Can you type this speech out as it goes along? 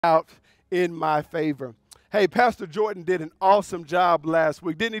out in my favor. Hey, Pastor Jordan did an awesome job last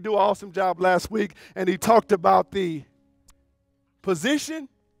week. Didn't he do an awesome job last week? And he talked about the position,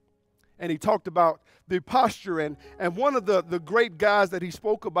 and he talked about the posture. And one of the great guys that he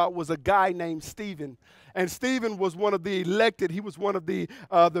spoke about was a guy named Stephen. And Stephen was one of the elected. He was one of the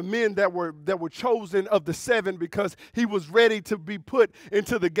men that were chosen of the seven because he was ready to be put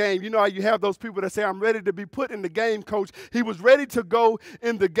into the game. You know how you have those people that say, I'm ready to be put in the game, coach. He was ready to go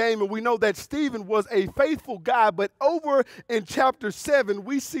in the game. And we know that Stephen was a faithful guy. But over in chapter 7,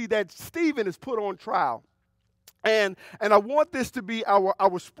 we see that Stephen is put on trial. And I want this to be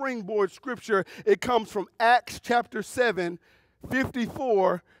our springboard scripture. It comes from Acts chapter 7,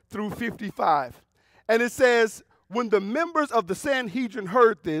 54 through 55. And it says, when the members of the Sanhedrin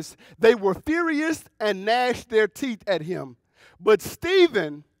heard this, they were furious and gnashed their teeth at him. But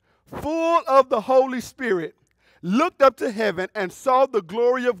Stephen, full of the Holy Spirit, looked up to heaven and saw the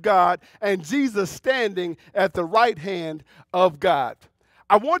glory of God and Jesus standing at the right hand of God.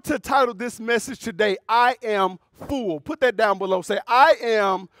 I want to title this message today, I Am Full. Put that down below. Say, I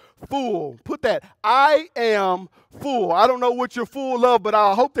am full. Put that, I am full. I don't know what you're full of, but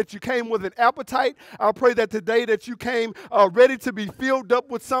I hope that you came with an appetite. I pray that today that you came ready to be filled up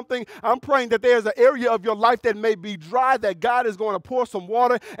with something. I'm praying that there's an area of your life that may be dry, that God is going to pour some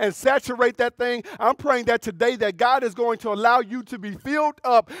water and saturate that thing. I'm praying that today that God is going to allow you to be filled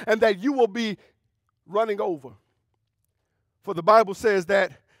up and that you will be running over. For the Bible says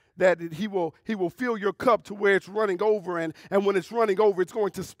that he will fill your cup to where it's running over, and when it's running over, it's going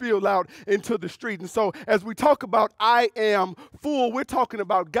to spill out into the street. And so as we talk about I am full, we're talking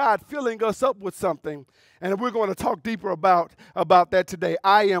about God filling us up with something. And we're going to talk deeper about that today.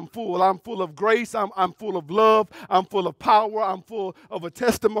 I am full. I'm full of grace. I'm full of love. I'm full of power. I'm full of a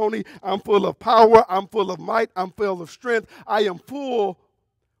testimony. I'm full of power. I'm full of might. I'm full of strength. I am full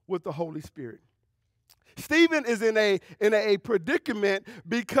with the Holy Spirit. Stephen is in a predicament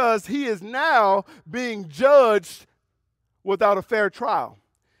because he is now being judged without a fair trial.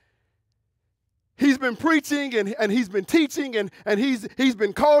 He's been preaching and he's been teaching and he's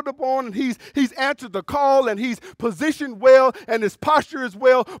been called upon and he's answered the call and he's positioned well and his posture is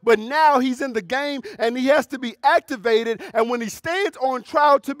well, but now he's in the game and he has to be activated, and when he stands on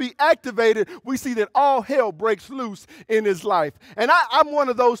trial to be activated, we see that all hell breaks loose in his life. And I'm one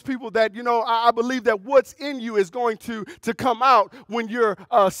of those people that, I believe that what's in you is going to come out when you're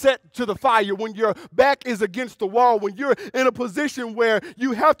set to the fire, when your back is against the wall, when you're in a position where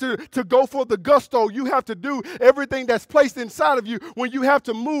you have to go for the gusto. You have to do everything that's placed inside of you when you have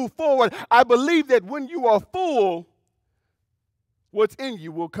to move forward. I believe that when you are full, what's in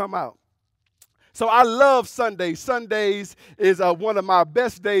you will come out. So I love Sundays. Sundays is one of my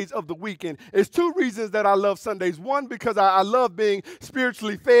best days of the weekend. It's two reasons that I love Sundays. One, because I love being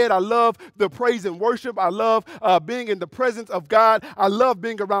spiritually fed. I love the praise and worship. I love being in the presence of God. I love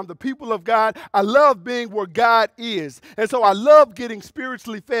being around the people of God. I love being where God is. And so I love getting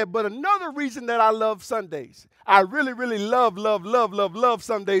spiritually fed. But another reason that I love Sundays, I really, really love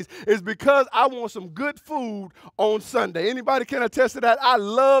Sundays, is because I want some good food on Sunday. Anybody can attest to that? I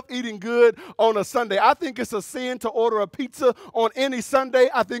love eating good on a Sunday. I think it's a sin to order a pizza on any Sunday.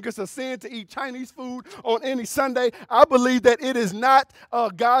 I think it's a sin to eat Chinese food on any Sunday. I believe that it is not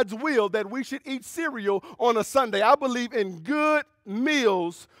God's will that we should eat cereal on a Sunday. I believe in good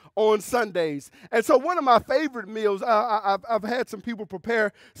meals on Sundays. And so one of my favorite meals, I've had some people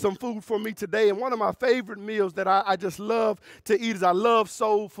prepare some food for me today, and one of my favorite meals that I just love to eat is I love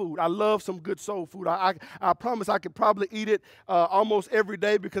soul food. I love some good soul food. I promise I could probably eat it almost every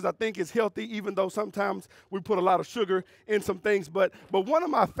day because I think it's healthy, even though sometimes we put a lot of sugar in some things. But one of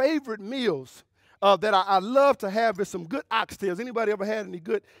my favorite meals that I love to have is some good oxtails. Anybody ever had any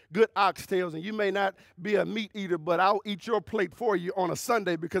good oxtails? And you may not be a meat eater, but I'll eat your plate for you on a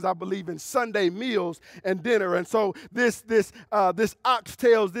Sunday because I believe in Sunday meals and dinner. And so this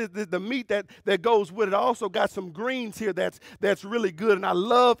oxtails, the meat that goes with it. I also got some greens here that's really good, and I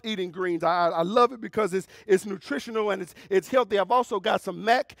love eating greens. I love it because it's nutritional and it's healthy. I've also got some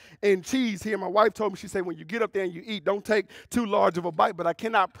mac and cheese here. My wife told me, she said, when you get up there and you eat, don't take too large of a bite, but I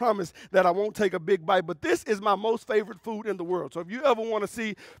cannot promise that I won't take a big bite. But this is my most favorite food in the world. So if you ever want to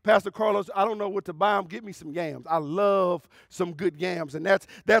see Pastor Carlos, I don't know what to buy him, get me some yams. I love some good yams, and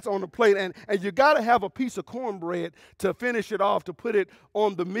that's on the plate. And you got to have a piece of cornbread to finish it off, to put it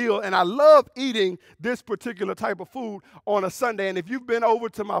on the meal. And I love eating this particular type of food on a Sunday. And if you've been over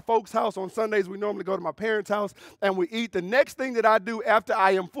to my folks' house on Sundays, we normally go to my parents' house and we eat. The next thing that I do after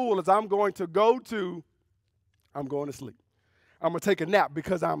I am full is I'm going to sleep. I'm gonna take a nap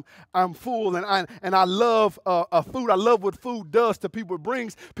because I'm full and I love food. I love what food does to people. It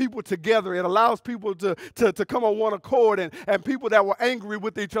brings people together. It allows people to come on one accord, and people that were angry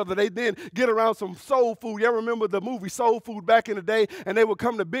with each other, they then get around some soul food. You ever remember the movie Soul Food back in the day? And they would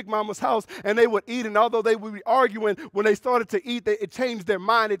come to Big Mama's house and they would eat, and although they would be arguing, when they started to eat, it changed their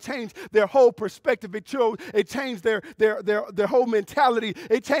mind. It changed their whole perspective. It changed their whole mentality.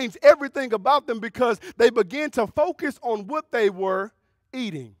 It changed everything about them because they began to focus on what they were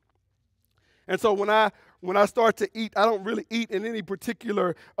eating. And so when I start to eat, I don't really eat in any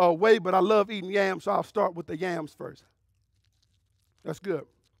particular way, but I love eating yams, so I'll start with the yams first. That's good.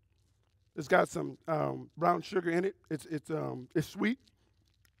 It's got some brown sugar in it. It's sweet.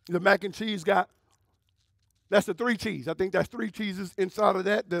 The mac and cheese that's the 3 cheese. I think that's 3 cheeses inside of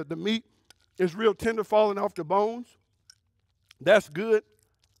that. The meat is real tender, falling off the bones. That's good.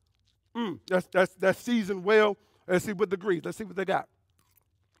 That's seasoned well. Let's see with the grease. Let's see what they got.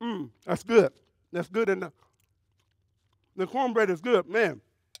 That's good. That's good. And the cornbread is good. Man,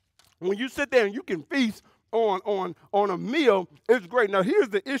 when you sit there and you can feast on a meal, it's great. Now, here's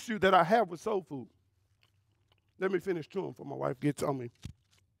the issue that I have with soul food. Let me finish chewing before my wife gets on me.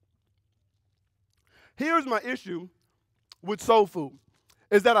 Here's my issue with soul food,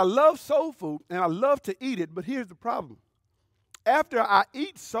 is that I love soul food and I love to eat it, but here's the problem. After I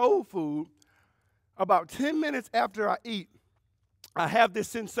eat soul food, about 10 minutes after I eat, I have this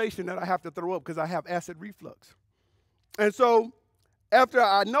sensation that I have to throw up because I have acid reflux. And so after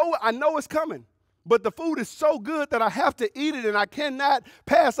I know it's coming, but the food is so good that I have to eat it, and I cannot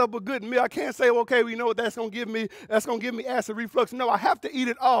pass up a good meal. I can't say, okay, well, you know what, that's gonna give me acid reflux. No, I have to eat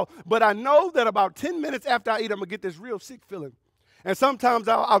it all. But I know that about 10 minutes after I eat, I'm gonna get this real sick feeling. And sometimes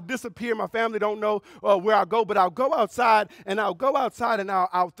I'll disappear. My family don't know where I go, but I'll go outside and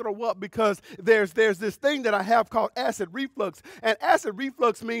I'll throw up because there's this thing that I have called acid reflux. And acid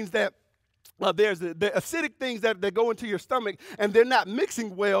reflux means that there's the acidic things that go into your stomach, and they're not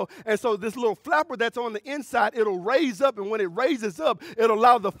mixing well. And so this little flapper that's on the inside, it'll raise up. And when it raises up, it'll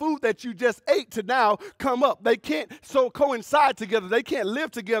allow the food that you just ate to now come up. They can't so coincide together. They can't live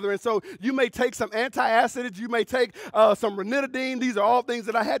together. And so you may take some antacids. You may take some ranitidine. These are all things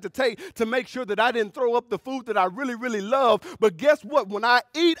that I had to take to make sure that I didn't throw up the food that I really, really love. But guess what? When I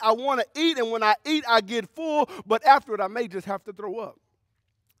eat, I want to eat. And when I eat, I get full. But after it, I may just have to throw up.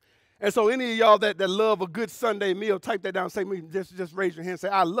 And so any of y'all that love a good Sunday meal, type that down. Say me, just raise your hand. Say,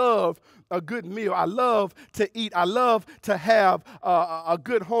 I love a good meal. I love to eat. I love to have a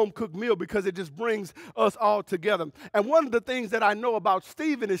good home-cooked meal because it just brings us all together. And one of the things that I know about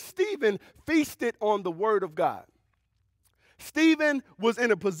Stephen is Stephen feasted on the Word of God. Stephen was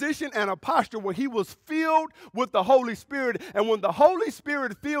in a position and a posture where he was filled with the Holy Spirit. And when the Holy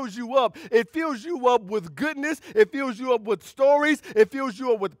Spirit fills you up, it fills you up with goodness. It fills you up with stories. It fills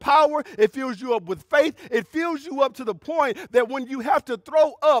you up with power. It fills you up with faith. It fills you up to the point that when you have to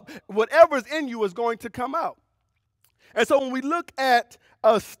throw up, whatever's in you is going to come out. And so when we look at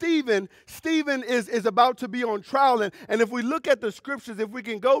Stephen is about to be on trial. And if we look at the scriptures, if we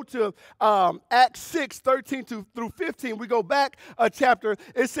can go to Acts 6, 13 through 15, we go back a chapter.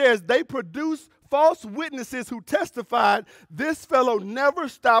 It says, they produced false witnesses who testified, this fellow never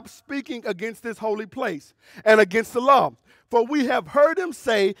stopped speaking against this holy place and against the law. For we have heard him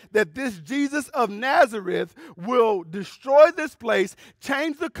say that this Jesus of Nazareth will destroy this place,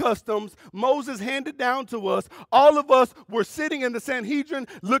 change the customs Moses handed down to us. All of us were sitting in the Sanhedrin,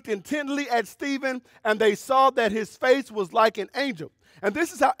 looked intently at Stephen, and they saw that his face was like an angel. And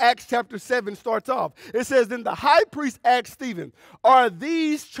this is how Acts chapter 7 starts off. It says, then the high priest asked Stephen, are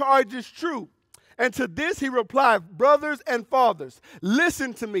these charges true? And to this he replied, brothers and fathers,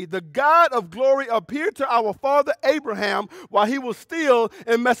 listen to me. The God of glory appeared to our father Abraham while he was still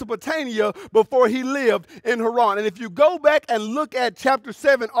in Mesopotamia before he lived in Haran. And if you go back and look at chapter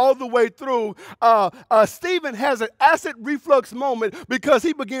 7 all the way through, Stephen has an acid reflux moment because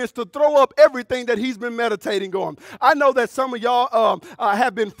he begins to throw up everything that he's been meditating on. I know that some of y'all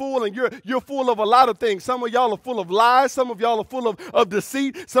have been full, and you're full of a lot of things. Some of y'all are full of lies. Some of y'all are full of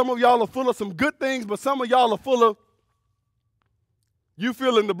deceit. Some of y'all are full of some good things, but some of y'all are full of, you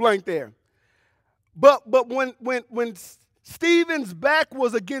fill in the blank there. But when Stephen's back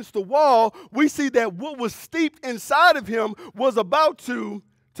was against the wall, we see that what was steeped inside of him was about to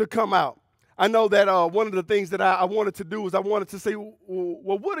come out. I know that one of the things that I wanted to do is I wanted to say,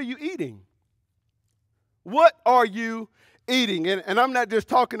 well, what are you eating? What are you eating. And I'm not just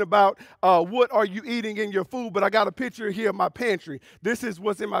talking about what are you eating in your food, but I got a picture here of my pantry. This is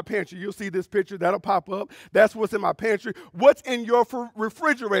what's in my pantry. You'll see this picture. That'll pop up. That's what's in my pantry. What's in your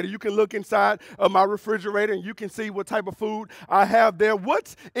refrigerator? You can look inside of my refrigerator and you can see what type of food I have there.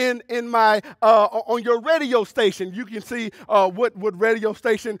 What's in my on your radio station? You can see what radio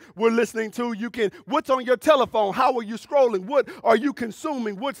station we're listening to. What's on your telephone? How are you scrolling? What are you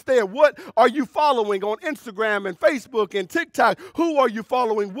consuming? What's there? What are you following on Instagram and Facebook and TikTok? Who are you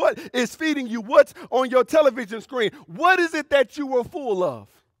following? What is feeding you? What's on your television screen? What is it that you are full of?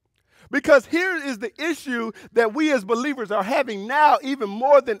 Because here is the issue that we as believers are having now even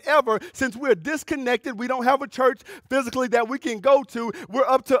more than ever, since we're disconnected. We don't have a church physically that we can go to. We're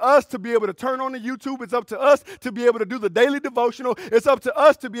up to us to be able to turn on the YouTube. It's up to us to be able to do the daily devotional. It's up to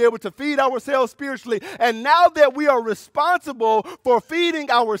us to be able to feed ourselves spiritually. And now that we are responsible for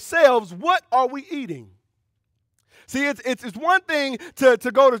feeding ourselves, what are we eating? See, it's one thing to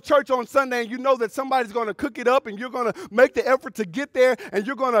go to church on Sunday and you know that somebody's going to cook it up and you're going to make the effort to get there and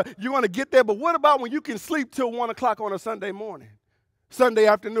you're going to get there. But what about when you can sleep till 1 o'clock on a Sunday morning, Sunday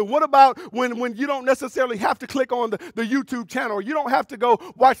afternoon? What about when you don't necessarily have to click on the YouTube channel, or you don't have to go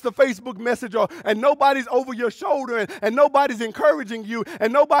watch the Facebook message, and nobody's over your shoulder and nobody's encouraging you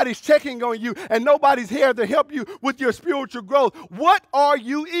and nobody's checking on you and nobody's here to help you with your spiritual growth? What are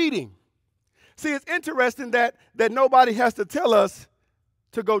you eating? See, it's interesting that nobody has to tell us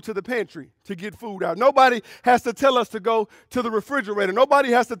to go to the pantry to get food out. Nobody has to tell us to go to the refrigerator. Nobody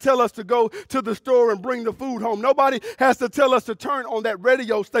has to tell us to go to the store and bring the food home. Nobody has to tell us to turn on that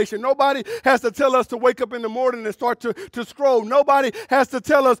radio station. Nobody has to tell us to wake up in the morning and start to scroll. Nobody has to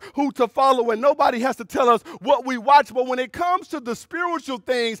tell us who to follow, and nobody has to tell us what we watch. But when it comes to the spiritual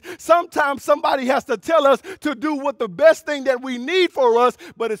things, sometimes somebody has to tell us to do what the best thing that we need for us,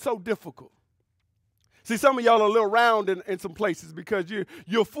 but it's so difficult. See, some of y'all are a little round in some places because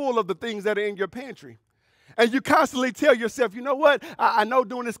you're full of the things that are in your pantry. And you constantly tell yourself, you know what, I know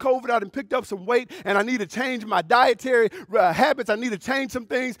during this COVID I done picked up some weight and I need to change my dietary habits. I need to change some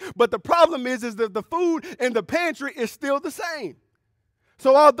things. But the problem is that the food in the pantry is still the same.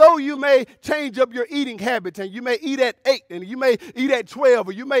 So although you may change up your eating habits and you may eat at 8 and you may eat at 12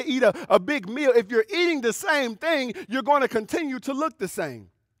 or you may eat a big meal, if you're eating the same thing, you're going to continue to look the same.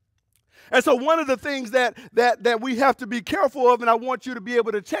 And so one of the things that we have to be careful of, and I want you to be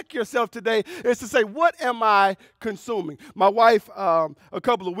able to check yourself today, is to say, what am I consuming? My wife, a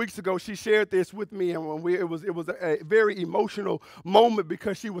couple of weeks ago, she shared this with me, and it was a very emotional moment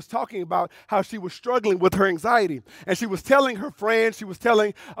because she was talking about how she was struggling with her anxiety. And she was telling her friends, she was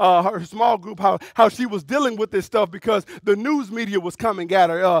telling her small group how she was dealing with this stuff because the news media was coming at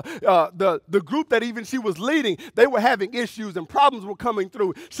her. The group that even she was leading, they were having issues and problems were coming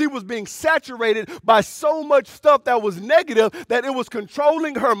through. She was being saturated by so much stuff that was negative that it was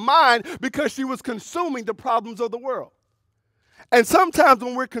controlling her mind because she was consuming the problems of the world. And sometimes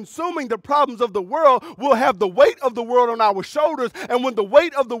when we're consuming the problems of the world, we'll have the weight of the world on our shoulders. And when the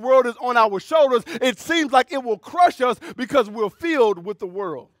weight of the world is on our shoulders, it seems like it will crush us because we're filled with the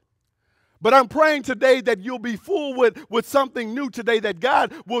world. But I'm praying today that you'll be full with something new today, that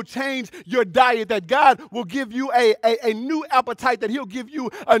God will change your diet, that God will give you a new appetite, that he'll give you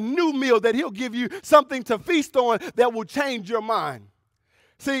a new meal, that he'll give you something to feast on that will change your mind.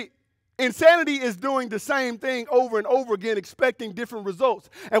 See, insanity is doing the same thing over and over again, expecting different results.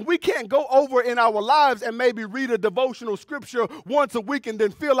 And we can't go over in our lives and maybe read a devotional scripture once a week and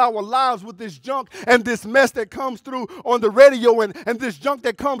then fill our lives with this junk and this mess that comes through on the radio and this junk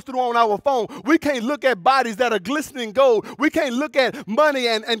that comes through on our phone. We can't look at bodies that are glistening gold. We can't look at money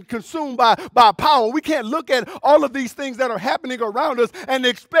and consumed by power. We can't look at all of these things that are happening around us and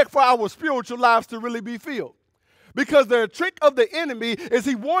expect for our spiritual lives to really be filled. Because the trick of the enemy is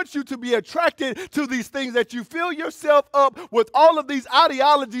he wants you to be attracted to these things, that you fill yourself up with all of these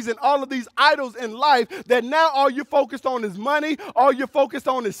ideologies and all of these idols in life, that now all you're focused on is money, all you're focused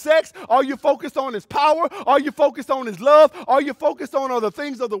on is sex, all you're focused on is power, all you're focused on is love, all you're focused on are the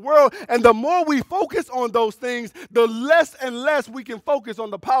things of the world. And the more we focus on those things, the less and less we can focus on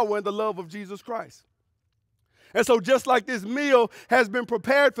the power and the love of Jesus Christ. And so just like this meal has been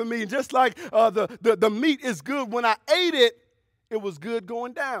prepared for me, and just like the meat is good, when I ate it, it was good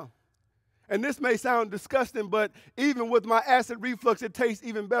going down. And this may sound disgusting, but even with my acid reflux, it tastes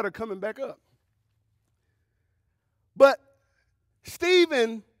even better coming back up. But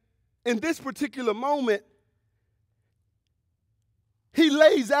Stephen, in this particular moment, he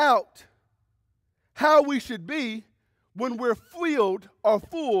lays out how we should be when we're filled or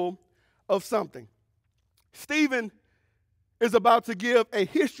full of something. Stephen is about to give a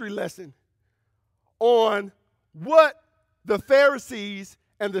history lesson on what the Pharisees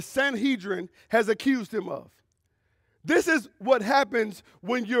and the Sanhedrin has accused him of. This is what happens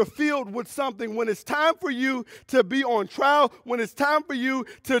when you're filled with something, when it's time for you to be on trial, when it's time for you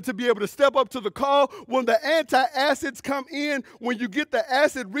to be able to step up to the call, when the antacids come in, when you get the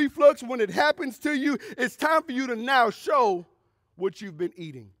acid reflux, when it happens to you, it's time for you to now show what you've been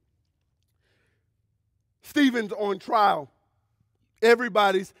eating. Stephen's on trial.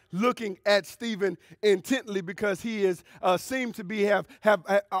 Everybody's looking at Stephen intently because he is seemed to be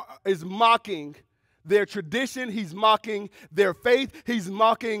is mocking their tradition. He's mocking their faith. He's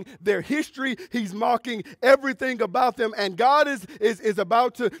mocking their history. He's mocking everything about them. And God is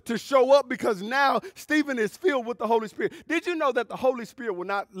about to show up because now Stephen is filled with the Holy Spirit. Did you know that the Holy Spirit will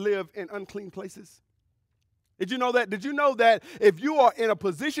not live in unclean places? Did you know that? Did you know that if you are in a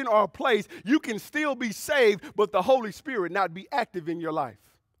position or a place, you can still be saved, but the Holy Spirit not be active in your life?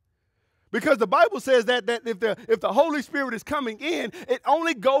 Because the Bible says that if the Holy Spirit is coming in, it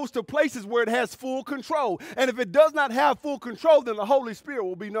only goes to places where it has full control. And if it does not have full control, then the Holy Spirit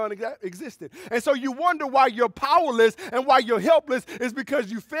will be non-existent. And so you wonder why you're powerless and why you're helpless is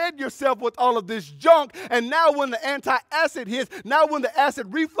because you fed yourself with all of this junk. And now when the antacid hits, now when the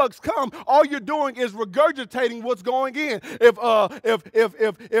acid reflux comes, all you're doing is regurgitating what's going in.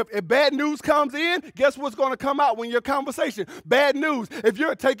 If bad news comes in, guess what's going to come out when your conversation? Bad news. If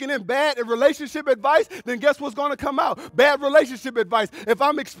you're taking in bad relationship advice, then guess what's going to come out? Bad relationship advice. If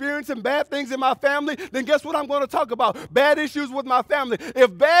I'm experiencing bad things in my family, then guess what I'm going to talk about? Bad issues with my family.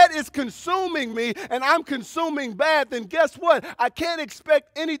 If bad is consuming me and I'm consuming bad, then guess what? I can't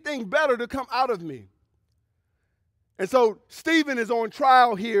expect anything better to come out of me. And so Stephen is on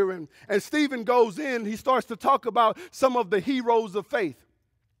trial here, and Stephen goes in. He starts to talk about some of the heroes of faith.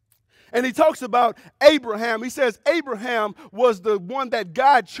 And he talks about Abraham. He says Abraham was the one that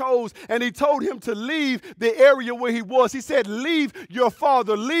God chose, and he told him to leave the area where he was. He said, leave your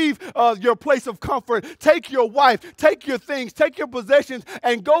father, leave your place of comfort, take your wife, take your things, take your possessions,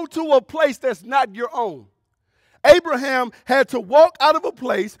 and go to a place that's not your own. Abraham had to walk out of a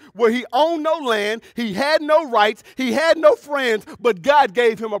place where he owned no land, he had no rights, he had no friends, but God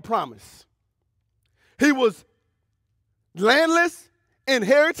gave him a promise. He was landless,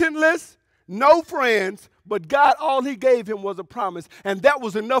 inheritanceless, no friends, but God, all he gave him was a promise. And that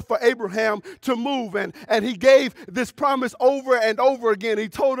was enough for Abraham to move. And he gave this promise over and over again. He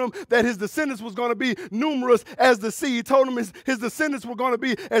told him that his descendants was going to be numerous as the sea. He told him his descendants were going to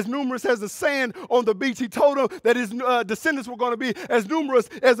be as numerous as the sand on the beach. He told him that his descendants were going to be as numerous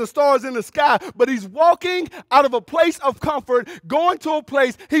as the stars in the sky. But he's walking out of a place of comfort, going to a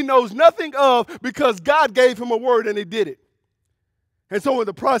place he knows nothing of because God gave him a word and he did it. And so in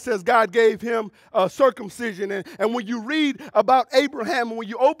the process, God gave him circumcision. And when you read about Abraham, and when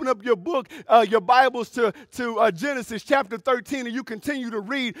you open up your book, your Bibles to Genesis chapter 13, and you continue to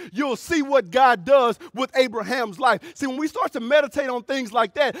read, you'll see what God does with Abraham's life. See, when we start to meditate on things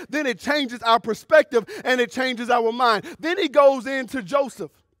like that, then it changes our perspective and it changes our mind. Then he goes into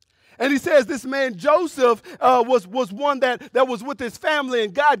Joseph. And he says this man Joseph was one that was with his family,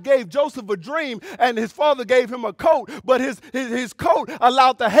 and God gave Joseph a dream, and his father gave him a coat, but his coat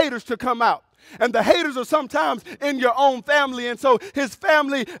allowed the haters to come out. And the haters are sometimes in your own family. And so his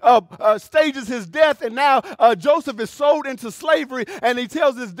family stages his death. And now Joseph is sold into slavery. And they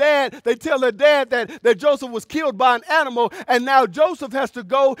tell their dad that Joseph was killed by an animal. And now Joseph has to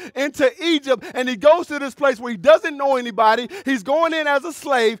go into Egypt. And he goes to this place where he doesn't know anybody. He's going in as a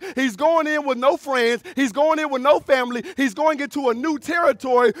slave. He's going in with no friends. He's going in with no family. He's going into a new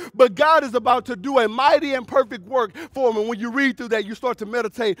territory. But God is about to do a mighty and perfect work for him. And when you read through that, you start to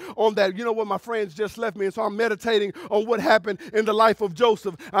meditate on that. You know what? My friends just left me, and so I'm meditating on what happened in the life of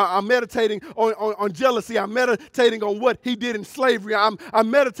Joseph. I'm meditating on jealousy. I'm meditating on what he did in slavery. I'm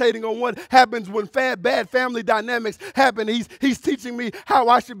meditating on what happens when bad family dynamics happen. He's teaching me how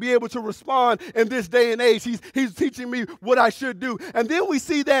I should be able to respond in this day and age. He's teaching me what I should do. And then we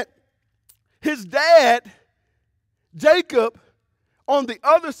see that his dad, Jacob, on the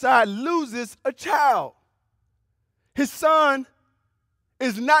other side, loses a child. His son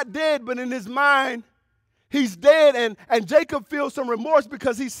is not dead, but in his mind, he's dead. And Jacob feels some remorse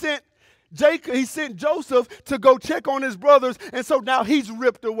because he sent Joseph to go check on his brothers, and so now he's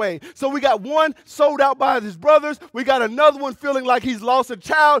ripped away. So we got one sold out by his brothers. We got another one feeling like he's lost a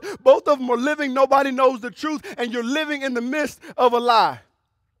child. Both of them are living. Nobody knows the truth, and you're living in the midst of a lie.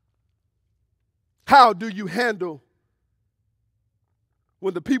 How do you handle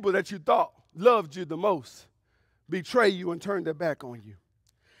when the people that you thought loved you the most betray you and turn their back on you?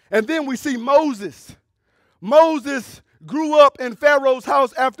 And then we see Moses. Moses grew up in Pharaoh's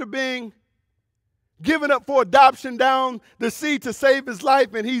house after being given up for adoption down the sea to save his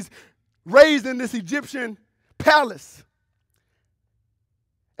life, and he's raised in this Egyptian palace.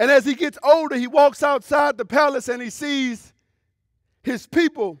 And as he gets older, he walks outside the palace and he sees his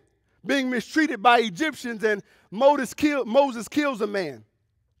people being mistreated by Egyptians, and Moses kills a man.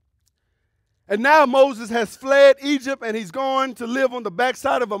 And now Moses has fled Egypt, and he's gone to live on the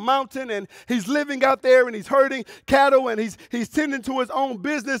backside of a mountain, and he's living out there, and he's herding cattle, and he's tending to his own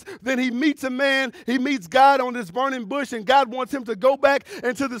business. Then he meets a man, he meets God on this burning bush, and God wants him to go back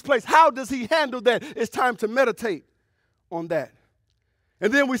into this place. How does he handle that? It's time to meditate on that.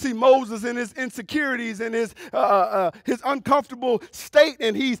 And then we see Moses in his insecurities and his uncomfortable state,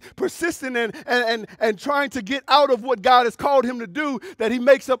 and he's persistent and trying to get out of what God has called him to do, that he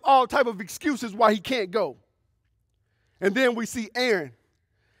makes up all type of excuses why he can't go. And then we see Aaron.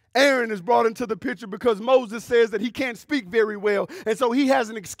 Aaron is brought into the picture because Moses says that he can't speak very well, and so he has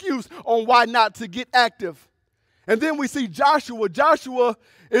an excuse on why not to get active. And then we see Joshua. Joshua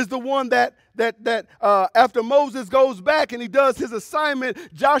is the one that after Moses goes back and he does his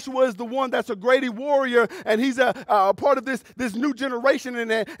assignment, Joshua is the one that's a great warrior, and he's a part of this new generation,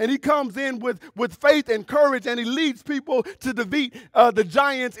 and he comes in with faith and courage, and he leads people to defeat the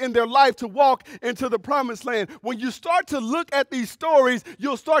giants in their life to walk into the promised land. When you start to look at these stories,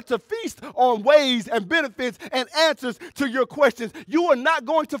 you'll start to feast on ways and benefits and answers to your questions. You are not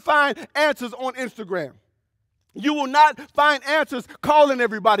going to find answers on Instagram. You will not find answers calling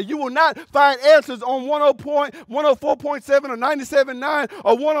everybody. You will not find answers on 104.7 or 97.9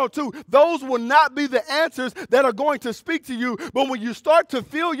 or 102. Those will not be the answers that are going to speak to you. But when you start to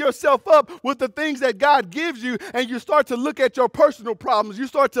fill yourself up with the things that God gives you, and you start to look at your personal problems, you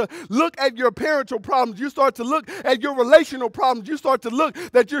start to look at your parental problems, you start to look at your relational problems, you start to look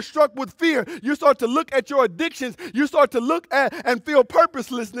that you're struck with fear, you start to look at your addictions, you start to look at and feel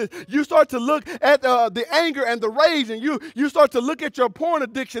purposelessness, you start to look at the anger and the rage, and you start to look at your porn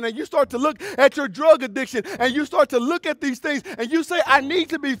addiction, and you start to look at your drug addiction, and you start to look at these things, and you say, I need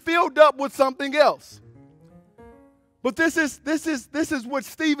to be filled up with something else. But this is what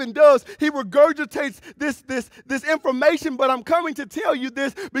Stephen does. He regurgitates this information, but I'm coming to tell you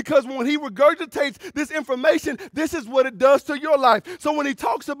this because when he regurgitates this information, this is what it does to your life. So when he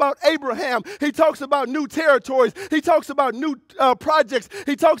talks about Abraham, he talks about new territories. He talks about new projects.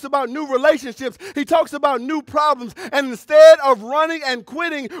 He talks about new relationships. He talks about new problems. And instead of running and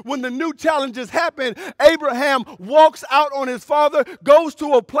quitting when the new challenges happen, Abraham walks out on his father, goes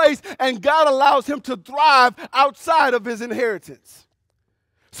to a place, and God allows him to thrive outside of his inheritance.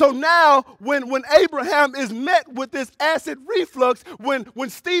 So now when Abraham is met with this acid reflux, when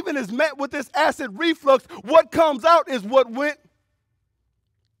Stephen is met with this acid reflux, what comes out is what went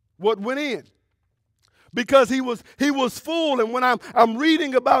in. Because he was full, and when I'm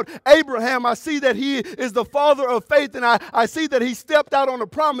reading about Abraham, I see that he is the father of faith, and I see that he stepped out on a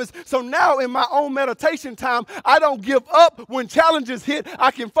promise. So now in my own meditation time, I don't give up when challenges hit.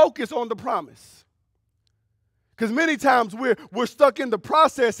 I can focus on the promise. Because many times we're stuck in the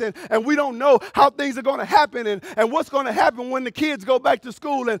process, and we don't know how things are going to happen and what's going to happen when the kids go back to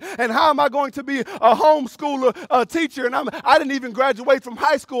school, and how am I going to be a homeschooler, teacher, and I didn't even graduate from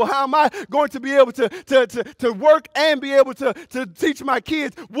high school. How am I going to be able to work and be able to teach my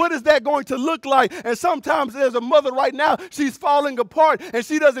kids? What is that going to look like? And sometimes there's a mother right now, she's falling apart, and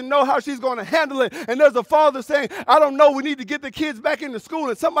she doesn't know how she's going to handle it. And there's a father saying, I don't know, we need to get the kids back into school,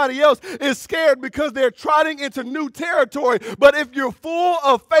 and somebody else is scared because they're trotting into new territory. But if you're full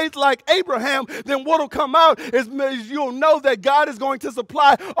of faith like Abraham, then what will come out is you'll know that God is going to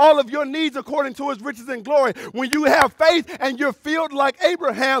supply all of your needs according to his riches and glory. When you have faith and you're filled like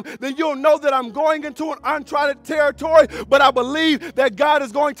Abraham, then you'll know that I'm going into an uncharted territory, but I believe that God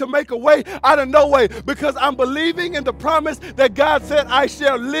is going to make a way out of no way, because I'm believing in the promise that God said I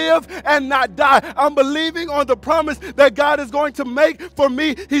shall live and not die. I'm believing on the promise that God is going to make for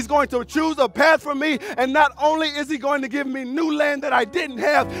me. He's going to choose a path for me, and not only is he going to give me new land that I didn't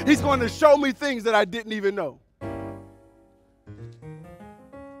have, he's going to show me things that I didn't even know.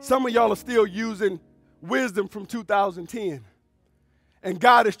 Some of y'all are still using wisdom from 2010, and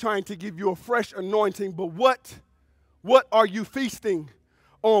God is trying to give you a fresh anointing, but what are you feasting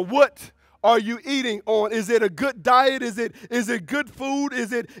on? What are you eating on? Is it a good diet? Is it good food?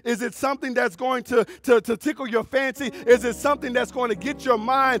 Is it something that's going to tickle your fancy? Is it something that's going to get your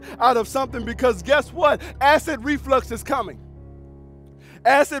mind out of something? Because guess what? Acid reflux is coming.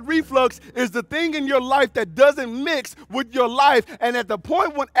 Acid reflux is the thing in your life that doesn't mix with your life. And at the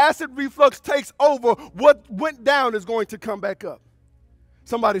point when acid reflux takes over, what went down is going to come back up.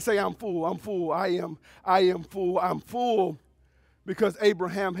 Somebody say, I'm full, I'm full, I am full, I'm full. Because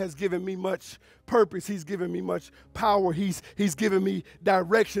Abraham has given me much purpose. He's given me much power. He's given me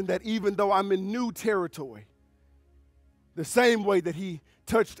direction that even though I'm in new territory, the same way that he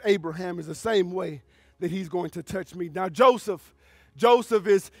touched Abraham is the same way that he's going to touch me. Now, Joseph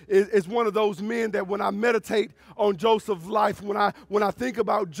is one of those men that when I meditate on Joseph's life, when I think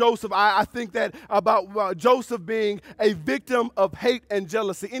about Joseph, I think that about Joseph being a victim of hate and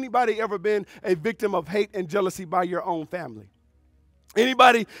jealousy. Anybody ever been a victim of hate and jealousy by your own family?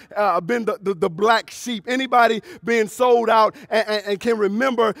 Anybody been the black sheep? Anybody being sold out and can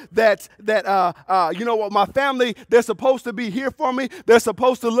remember that you know what, my family, they're supposed to be here for me. They're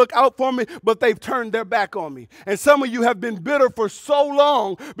supposed to look out for me, but they've turned their back on me. And some of you have been bitter for so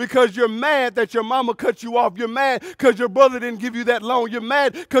long because you're mad that your mama cut you off. You're mad because your brother didn't give you that loan. You're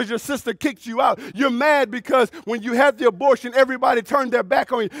mad because your sister kicked you out. You're mad because when you had the abortion, everybody turned their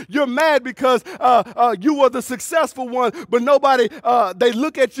back on you. You're mad because you were the successful one, but nobody they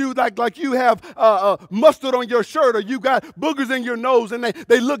look at you like you have mustard on your shirt or you got boogers in your nose, and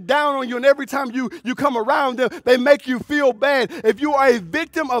they look down on you, and every time you come around them, they make you feel bad. If you are a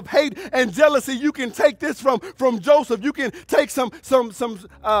victim of hate and jealousy, you can take this from Joseph. You can take some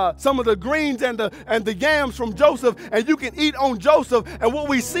of the greens and the yams from Joseph, and you can eat on Joseph. And what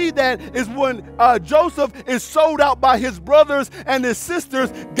we see that is when Joseph is sold out by his brothers and his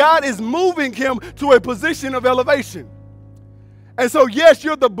sisters, God is moving him to a position of elevation. And so, yes,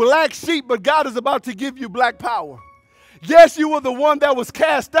 you're the black sheep, but God is about to give you black power. Yes, you were the one that was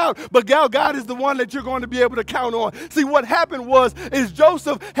cast out, but now God is the one that you're going to be able to count on. See, what happened is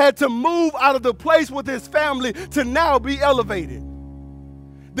Joseph had to move out of the place with his family to now be elevated.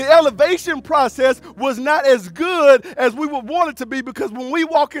 The elevation process was not as good as we would want it to be, because when we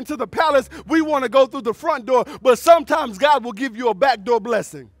walk into the palace, we want to go through the front door, but sometimes God will give you a backdoor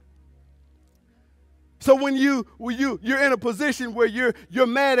blessing. So when you're in a position where you're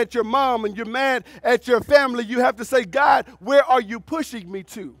mad at your mom and you're mad at your family, you have to say, God, where are you pushing me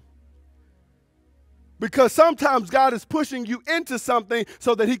to? Because sometimes God is pushing you into something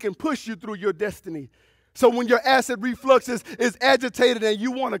so that he can push you through your destiny. So when your acid reflux is agitated and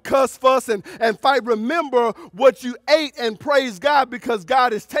you want to cuss, fuss, and fight, remember what you ate and praise God, because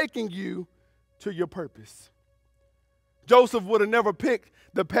God is taking you to your purpose. Joseph would have never picked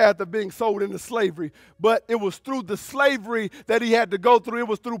the path of being sold into slavery, but it was through the slavery that he had to go through. It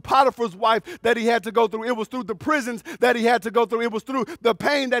was through Potiphar's wife that he had to go through. It was through the prisons that he had to go through. It was through the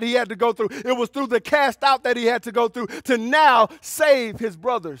pain that he had to go through. It was through the cast out that he had to go through to now save his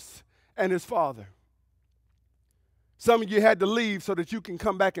brothers and his father. Some of you had to leave so that you can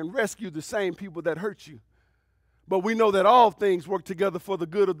come back and rescue the same people that hurt you. But we know that all things work together for the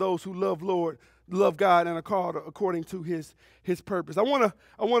good of those who love God and are called according to his purpose. I want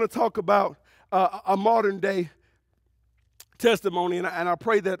to talk about a modern day testimony, and I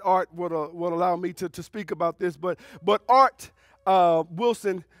pray that Art would allow me to speak about this. But Art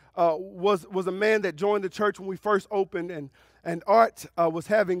Wilson was a man that joined the church when we first opened, and Art was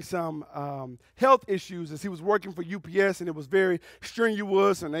having some health issues as he was working for UPS, and it was very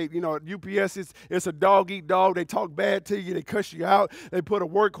strenuous. And UPS it's a dog eat dog. They talk bad to you. They cuss you out. They put a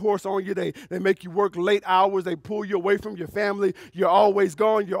workhorse on you. They make you work late hours. They pull you away from your family. You're always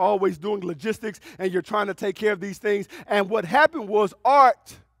gone. You're always doing logistics, and you're trying to take care of these things. And what happened was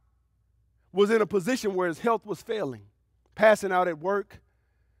Art was in a position where his health was failing, passing out at work.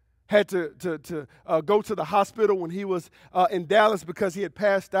 Had to go to the hospital when he was in Dallas because he had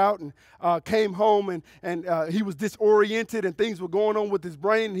passed out, and came home and he was disoriented and things were going on with his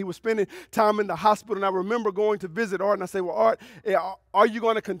brain, and he was spending time in the hospital. And I remember going to visit Art, and I said, well, Art, are you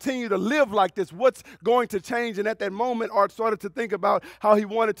going to continue to live like this? What's going to change? And at that moment, Art started to think about how he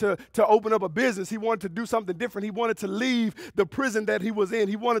wanted to open up a business. He wanted to do something different. He wanted to leave the prison that he was in.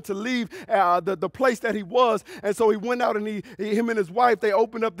 He wanted to leave the place that he was. And so he went out, and him and his wife, they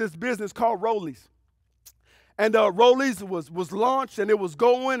opened up this business called Rollies. And Rollies was launched, and it was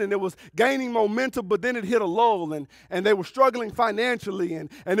going, and it was gaining momentum, but then it hit a lull, and they were struggling financially, and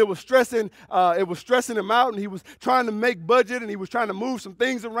it was stressing him out, and he was trying to make budget, and he was trying to move some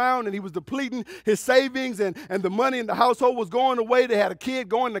things around, and he was depleting his savings, and the money in the household was going away. They had a kid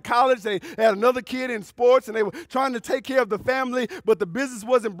going to college. They had another kid in sports, and they were trying to take care of the family, but the business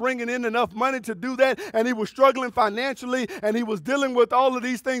wasn't bringing in enough money to do that, and he was struggling financially, and he was dealing with all of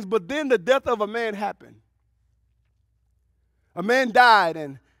these things. But then the death of a man happened. A man died,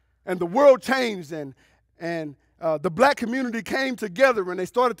 and the world changed, and the black community came together and they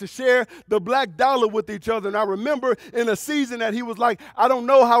started to share the black dollar with each other. And I remember in a season that he was like, I don't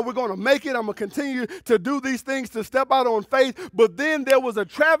know how we're going to make it. I'm going to continue to do these things, to step out on faith. But then there was a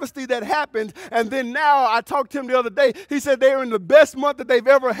travesty that happened. And then now I talked to him the other day. He said they're in the best month that they've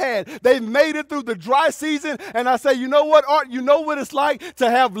ever had. They've made it through the dry season. And I say, you know what, Art? You know what it's like to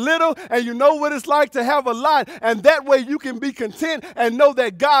have little, and you know what it's like to have a lot. And that way you can be content and know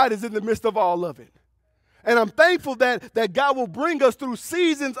that God is in the midst of all of it. And I'm thankful that God will bring us through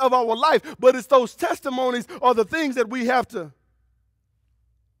seasons of our life, but it's those testimonies or the things that we have to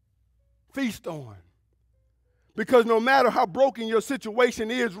feast on. Because no matter how broken your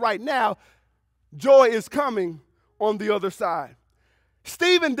situation is right now, joy is coming on the other side.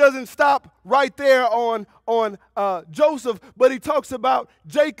 Stephen doesn't stop right there on Joseph, but he talks about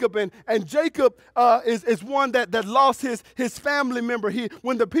Jacob, and Jacob is one that lost his family member.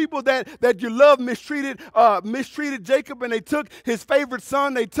 When the people that you love mistreated Jacob, and they took his favorite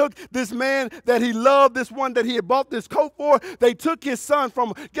son, they took this man that he loved, this one that he had bought this coat for, they took his son from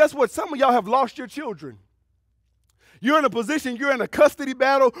him. Guess what? Some of y'all have lost your children. You're in a position, you're in a custody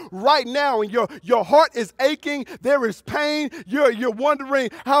battle right now, and your heart is aching. There is pain. You're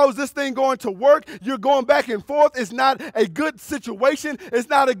wondering, how is this thing going to work? You're going back and forth. It's not a good situation. It's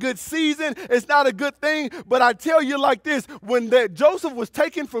not a good season. It's not a good thing. But I tell you like this, when Joseph was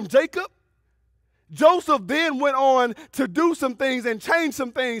taken from Jacob, Joseph then went on to do some things and change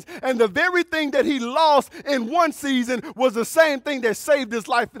some things. And the very thing that he lost in one season was the same thing that saved his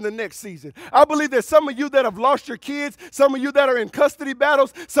life in the next season. I believe that some of you that have lost your kids, some of you that are in custody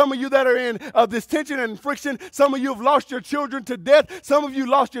battles, some of you that are in this tension and friction, some of you have lost your children to death, some of you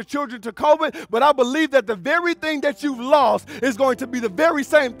lost your children to COVID. But I believe that the very thing that you've lost is going to be the very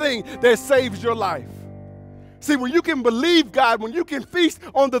same thing that saves your life. See, when you can believe God, when you can feast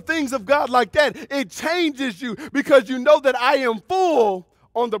on the things of God like that, it changes you because you know that I am full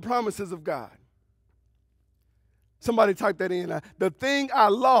on the promises of God. Somebody type that in. The thing I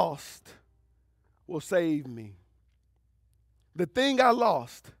lost will save me. The thing I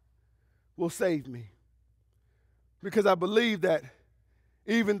lost will save me. Because I believe that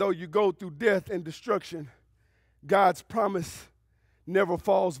even though you go through death and destruction, God's promise never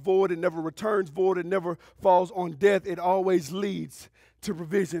falls void, it never returns void, it never falls on death. It always leads to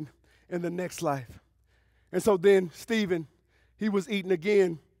provision in the next life. And so then Stephen, he was eating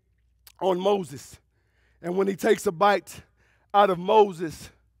again on Moses. And when he takes a bite out of Moses,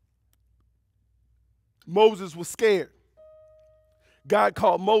 Moses was scared. God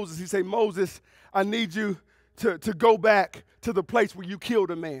called Moses. He said, Moses, I need you to go back to the place where you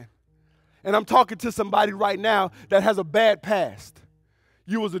killed a man. And I'm talking to somebody right now that has a bad past.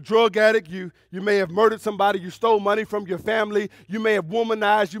 You was a drug addict. You may have murdered somebody. You stole money from your family. You may have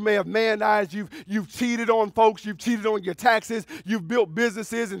womanized. You may have manized. You've cheated on folks. You've cheated on your taxes. You've built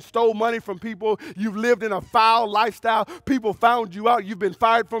businesses and stole money from people. You've lived in a foul lifestyle. People found you out. You've been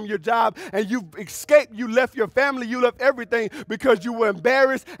fired from your job, and you've escaped. You left your family. You left everything because you were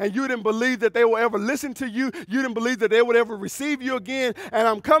embarrassed, and you didn't believe that they would ever listen to you. You didn't believe that they would ever receive you again. And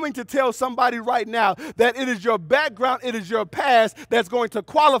I'm coming to tell somebody right now that it is your background, it is your past that's going to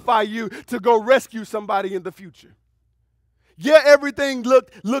qualify you to go rescue somebody in the future. Yeah, everything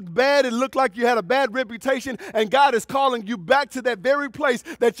looked bad. It looked like you had a bad reputation, and God is calling you back to that very place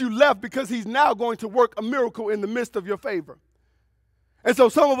that you left because he's now going to work a miracle in the midst of your favor. And so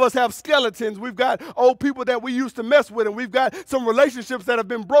some of us have skeletons. We've got old people that we used to mess with, and we've got some relationships that have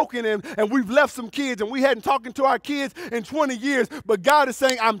been broken, and we've left some kids, and we hadn't talked to our kids in 20 years. But God is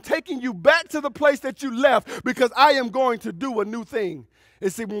saying, I'm taking you back to the place that you left because I am going to do a new thing.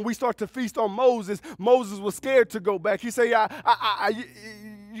 And see, when we start to feast on Moses, Moses was scared to go back. He said,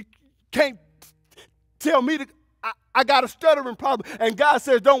 you can't tell me to... I got a stuttering problem. And God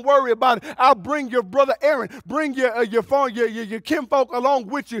says, don't worry about it. I'll bring your brother Aaron, bring your kinfolk along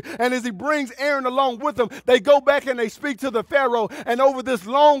with you. And as he brings Aaron along with him, they go back and they speak to the Pharaoh. And over this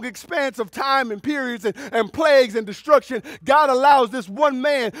long expanse of time and periods and plagues and destruction, God allows this one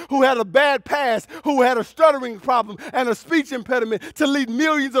man who had a bad past, who had a stuttering problem and a speech impediment, to lead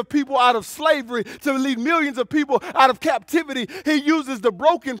millions of people out of slavery, to lead millions of people out of captivity. He uses the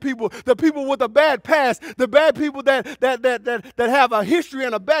broken people, the people with a bad past, the bad people that have a history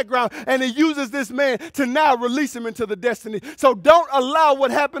and a background, and he uses this man to now release him into the destiny. So don't allow what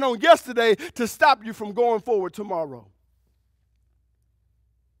happened on yesterday to stop you from going forward tomorrow.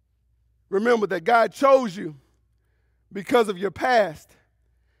 Remember that God chose you because of your past,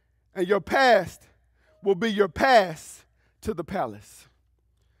 and your past will be your pass to the palace.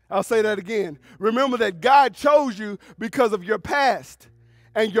 I'll say that again. Remember that God chose you because of your past,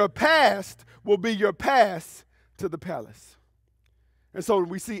 and your past will be your pass to the palace. And so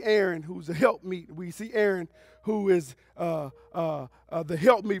we see Aaron, who's a helpmeet. We see Aaron, who is the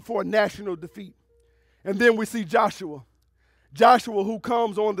helpmeet for a national defeat. And then we see Joshua. Joshua, who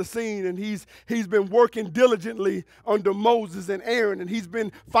comes on the scene, and he's been working diligently under Moses and Aaron, and he's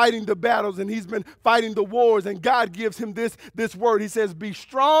been fighting the battles, and he's been fighting the wars, and God gives him this word. He says, be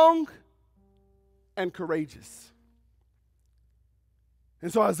strong and courageous.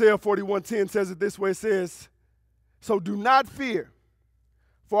 And so Isaiah 41:10 says it this way. It says, so do not fear,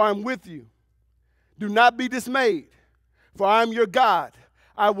 for I am with you. Do not be dismayed, for I am your God.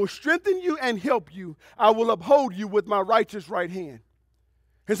 I will strengthen you and help you. I will uphold you with my righteous right hand.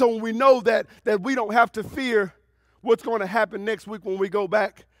 And so when we know that we don't have to fear what's going to happen next week when we go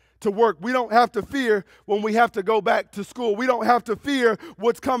back to work. We don't have to fear when we have to go back to school. We don't have to fear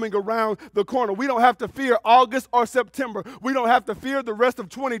what's coming around the corner. We don't have to fear August or September. We don't have to fear the rest of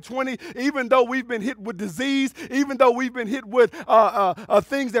 2020, even though we've been hit with disease, even though we've been hit with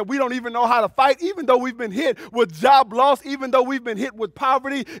things that we don't even know how to fight, even though we've been hit with job loss, even though we've been hit with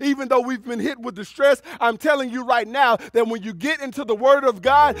poverty, even though we've been hit with distress. I'm telling you right now that when you get into the Word of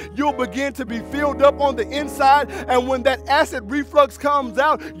God, you'll begin to be filled up on the inside, and when that acid reflux comes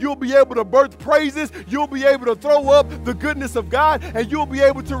out, you'll be able to birth praises, you'll be able to throw up the goodness of God, and you'll be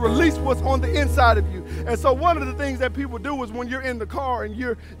able to release what's on the inside of you. And so one of the things that people do is when you're in the car and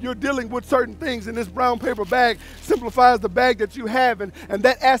you're dealing with certain things, and this brown paper bag simplifies the bag that you have, and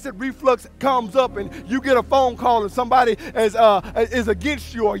that acid reflux comes up, and you get a phone call and somebody is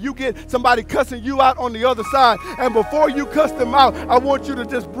against you, or you get somebody cussing you out on the other side, and before you cuss them out, I want you to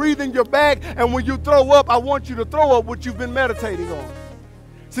just breathe in your bag, and when you throw up, I want you to throw up what you've been meditating on.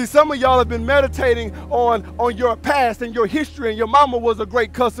 See, some of y'all have been meditating on your past and your history, and your mama was a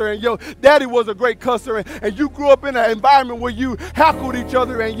great cusser, and your daddy was a great cusser, and you grew up in an environment where you hackled each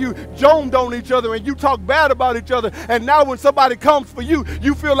other, and you joned on each other, and you talked bad about each other, and now when somebody comes for you,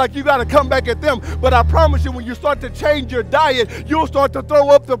 you feel like you got to come back at them. But I promise you, when you start to change your diet, you'll start to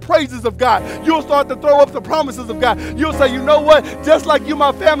throw up the praises of God. You'll start to throw up the promises of God. You'll say, you know what, just like you,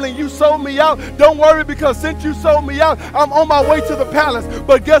 my family, and you sold me out, don't worry, because since you sold me out, I'm on my way to the palace.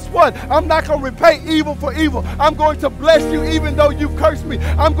 But guess what? I'm not going to repay evil for evil. I'm going to bless you even though you've cursed me.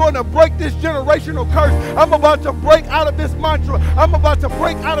 I'm going to break this generational curse. I'm about to break out of this mantra. I'm about to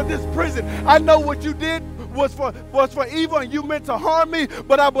break out of this prison. I know what you did was for evil, and you meant to harm me,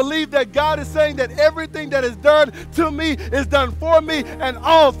 but I believe that God is saying that everything that is done to me is done for me, and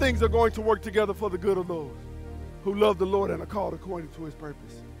all things are going to work together for the good of those who love the Lord and are called according to his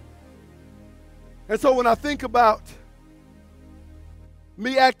purpose. And so when I think about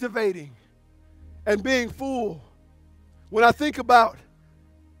me activating and being full, when I think about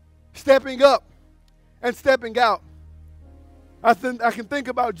stepping up and stepping out, I can think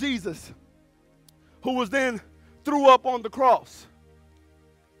about Jesus, who was then threw up on the cross.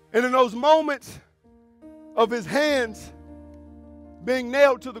 And in those moments of his hands being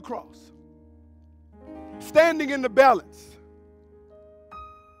nailed to the cross, standing in the balance,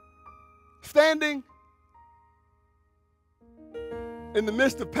 standing in the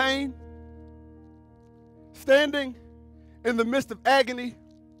midst of pain, standing in the midst of agony,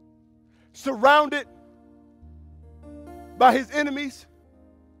 surrounded by his enemies,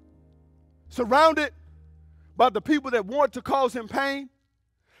 surrounded by the people that want to cause him pain,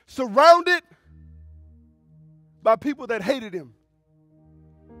 surrounded by people that hated him.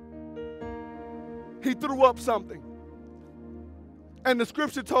 He threw up something. And the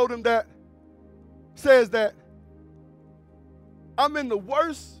scripture told him that, says that, I'm in the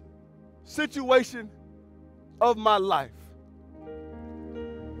worst situation of my life.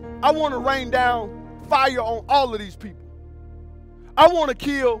 I want to rain down fire on all of these people. I want to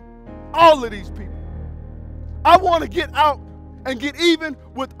kill all of these people. I want to get out and get even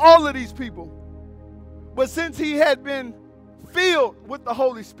with all of these people. But since he had been filled with the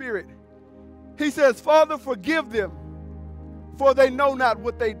Holy Spirit, he says, Father, forgive them, for they know not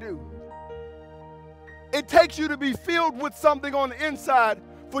what they do. It takes you to be filled with something on the inside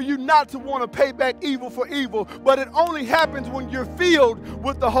for you not to want to pay back evil for evil, but it only happens when you're filled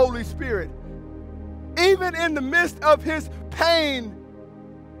with the Holy Spirit. Even in the midst of his pain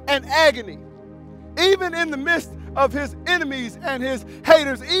and agony, even in the midst of his enemies and his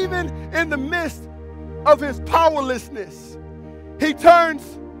haters, even in the midst of his powerlessness, he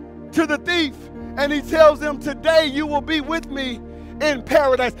turns to the thief and he tells him, today you will be with me in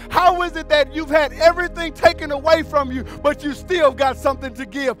paradise. How is it that you've had everything taken away from you, but you still got something to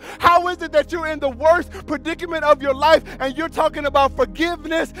give? How is it that you're in the worst predicament of your life and you're talking about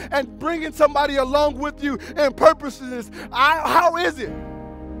forgiveness and bringing somebody along with you in purposelessness? How is it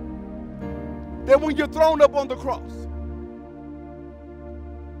that when you're thrown up on the cross,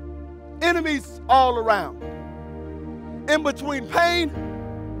 enemies all around, in between pain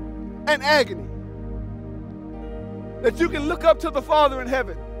and agony, that you can look up to the Father in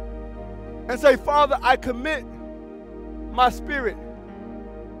heaven and say, Father, I commit my spirit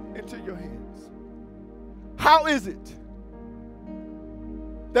into your hands. How is it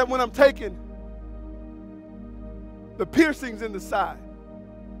that when I'm taking the piercings in the side,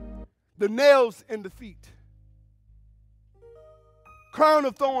 the nails in the feet, crown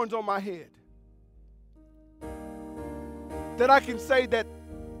of thorns on my head, that I can say that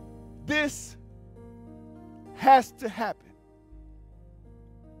this has to happen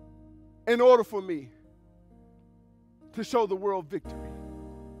in order for me to show the world victory?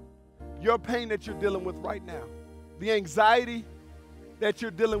 Your pain that you're dealing with right now, the anxiety that you're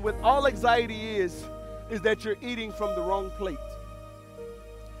dealing with, all anxiety is that you're eating from the wrong plate.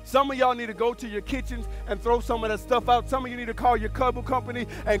 Some of y'all need to go to your kitchens and throw some of that stuff out. Some of you need to call your cable company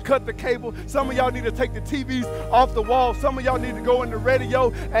and cut the cable. Some of y'all need to take the TVs off the wall. Some of y'all need to go in the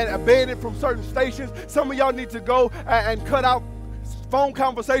radio and ban it from certain stations. Some of y'all need to go and cut out phone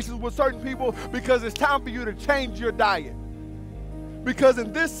conversations with certain people, because it's time for you to change your diet. Because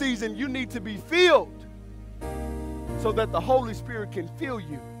in this season, you need to be filled so that the Holy Spirit can fill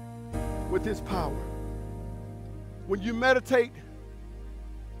you with His power. When you meditate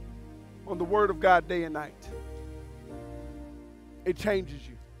on the Word of God day and night, it changes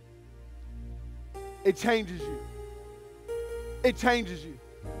you. It changes you. It changes you.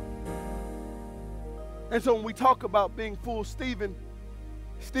 And so when we talk about being full, Stephen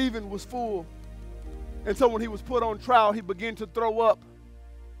was full. And so when he was put on trial, he began to throw up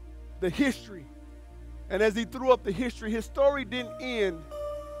the history. And as he threw up the history, his story didn't end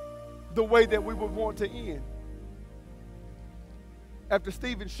the way that we would want to end. After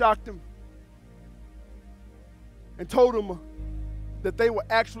Stephen shocked him and told him that they were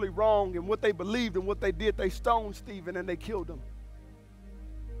actually wrong in what they believed and what they did, they stoned Stephen and they killed him.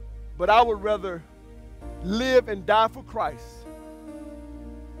 But I would rather live and die for Christ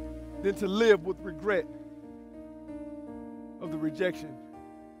than to live with regret of the rejection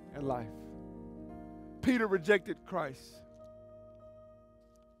and life. Peter rejected Christ.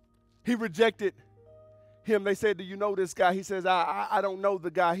 He rejected him. They said, do you know this guy? He says, I don't know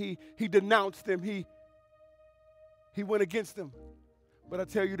the guy. He denounced him. He went against him. But I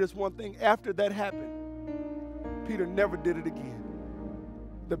tell you this one thing, after that happened, Peter never did it again.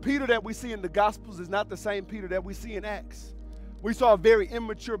 The Peter that we see in the Gospels is not the same Peter that we see in Acts. We saw a very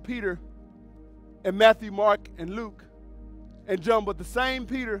immature Peter in Matthew, Mark, and Luke, and John. But the same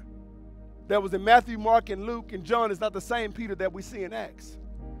Peter that was in Matthew, Mark, and Luke, and John is not the same Peter that we see in Acts.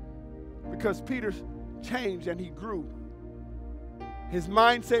 Because Peter changed and he grew. His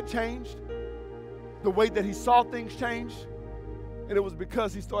mindset changed. The way that he saw things changed. And it was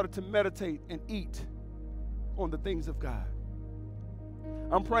because he started to meditate and eat on the things of God.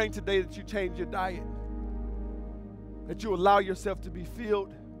 I'm praying today that you change your diet, that you allow yourself to be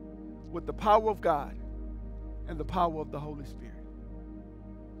filled with the power of God and the power of the Holy Spirit.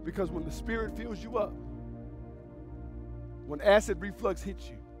 Because when the Spirit fills you up, when acid reflux hits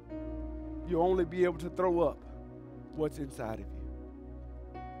you, you'll only be able to throw up what's inside of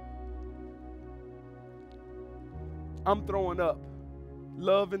you. I'm throwing up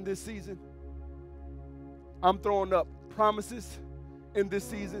love in this season. I'm throwing up promises in this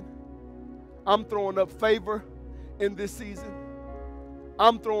season. I'm throwing up favor in this season.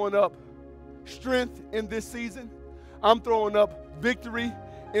 I'm throwing up strength in this season. I'm throwing up victory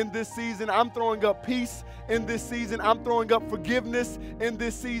in this season. I'm throwing up peace in this season. I'm throwing up forgiveness in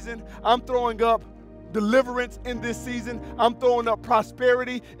this season. I'm throwing up deliverance in this season. I'm throwing up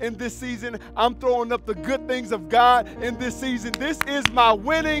prosperity in this season. I'm throwing up the good things of God in this season. This is my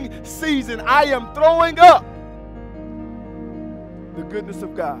winning season. I am throwing up the goodness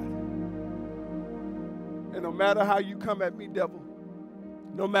of God. And no matter how you come at me, devil,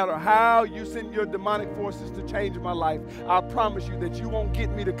 no matter how you send your demonic forces to change my life, I promise you that you won't get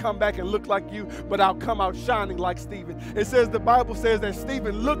me to come back and look like you, but I'll come out shining like Stephen. It says, the Bible says that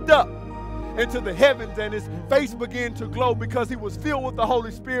Stephen looked up into the heavens and his face began to glow because he was filled with the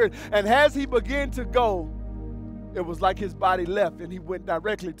Holy Spirit. And as he began to go, it was like his body left and he went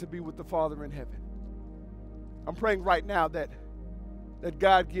directly to be with the Father in heaven. I'm praying right now that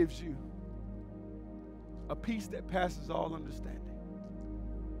God gives you a peace that passes all understanding.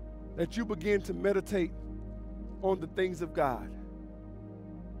 That you begin to meditate on the things of God.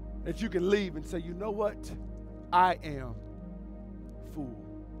 That you can leave and say, you know what? I am full.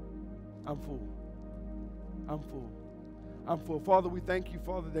 I'm full. I'm full. I'm full. Father, we thank you,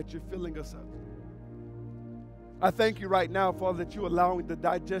 Father, that you're filling us up. I thank you right now, Father, that you're allowing the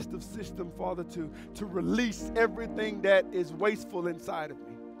digestive system, Father, to release everything that is wasteful inside of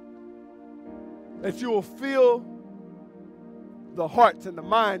me. That you will fill the hearts and the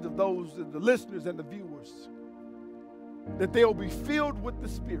minds of those, the listeners and the viewers. That they will be filled with the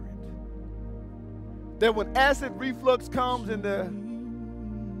Spirit. That when acid reflux comes in the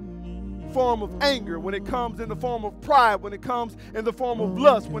form of anger, when it comes in the form of pride, when it comes in the form of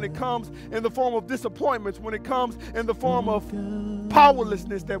lust, when it comes in the form of disappointments, when it comes in the form of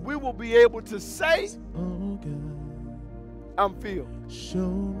powerlessness, that we will be able to say, I'm filled.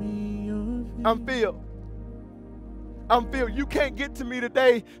 I'm filled. I'm filled. You can't get to me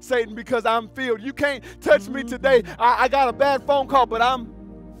today, Satan, because I'm filled. You can't touch me today. I got a bad phone call, but I'm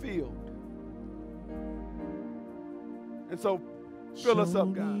filled. And so fill us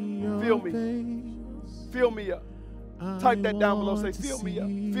up, God. Fill me. Fill me up. Type that down below. Say, fill me up.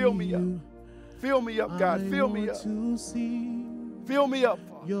 Fill me up. Fill me up, God. Fill me up. Fill me up,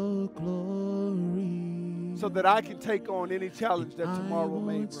 Father. So that I can take on any challenge that tomorrow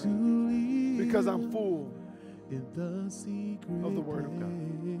may bring. Because I'm full of the Word of God.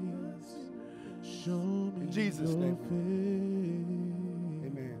 In Jesus' name.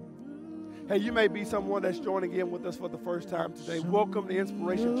 Amen. Hey, you may be someone that's joining in with us for the first time today. Welcome to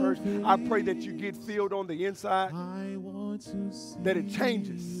Inspiration Church. I pray that you get filled on the inside, that it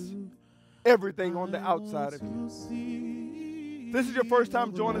changes everything on the outside of you. This is your first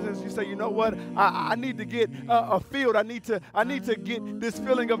time joining us. You say, you know what? I need to get filled. I need to get this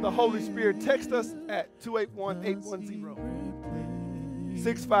feeling of the Holy Spirit. Text us at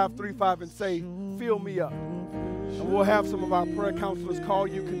 281-810-6535 and say, fill me up. And we'll have some of our prayer counselors call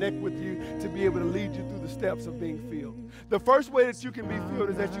you, connect with you to be able to lead you through the steps of being filled. The first way that you can be filled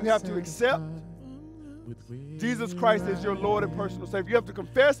is that you have to accept Jesus Christ as your Lord and personal Savior. You have to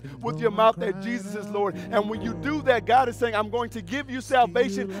confess with your mouth that Jesus is Lord. And when you do that, God is saying, I'm going to give you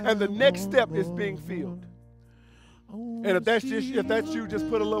salvation, and the next step is being filled. And if that's you, just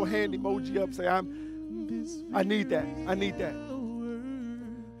put a little hand emoji up, say, I need that. I need that.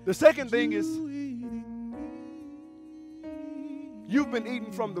 The second thing is, you've been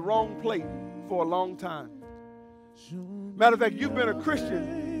eating from the wrong plate for a long time. Matter of fact, you've been a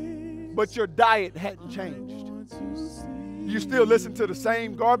Christian, but your diet hadn't changed. You still listen to the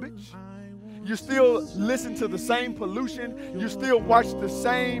same garbage. You still listen to the same pollution. You still watch the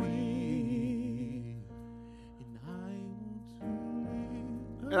same.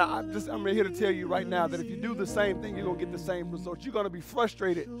 And I'm here to tell you right now that if you do the same thing, you're going to get the same results. You're going to be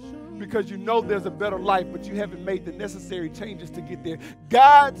frustrated because you know there's a better life, but you haven't made the necessary changes to get there.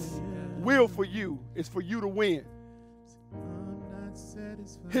 God's will for you is for you to win.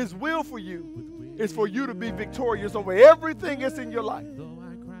 His will for you is for you to be victorious over everything that's in your life.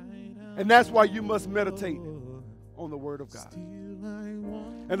 And that's why you must meditate on the Word of God.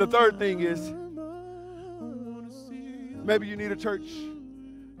 And the third thing is, maybe you need a church,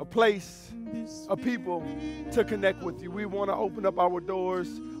 a place, a people to connect with you. We want to open up our doors,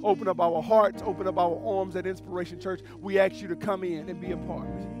 open up our hearts, open up our arms at Inspiration Church. We ask you to come in and be a part.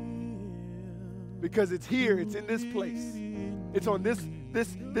 Because it's here, it's in this place. It's on this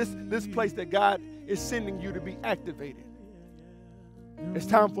place that God is sending you to be activated. It's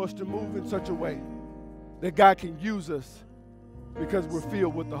time for us to move in such a way that God can use us because we're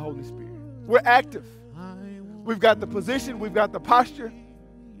filled with the Holy Spirit. We're active. We've got the position, we've got the posture,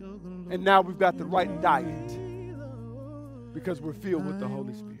 and now we've got the right diet because we're filled with the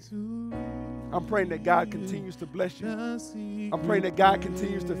Holy Spirit. I'm praying that God continues to bless you. I'm praying that God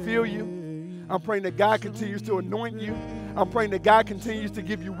continues to fill you. I'm praying that God continues to anoint you. I'm praying that God continues to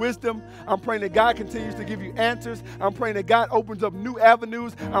give you wisdom. I'm praying that God continues to give you answers. I'm praying that God opens up new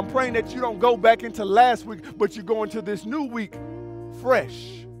avenues. I'm praying that you don't go back into last week, but you go into this new week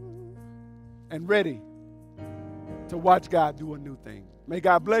fresh and ready to watch God do a new thing. May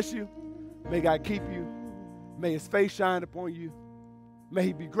God bless you. May God keep you. May His face shine upon you. May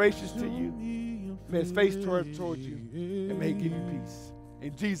He be gracious to you. May His face turn towards you. And may He give you peace.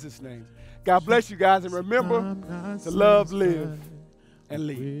 In Jesus' name. God bless you guys. And remember to love, live, and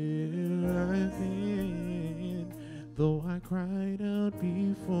lead. Though I cried out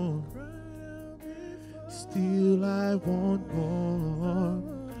before, still I want more.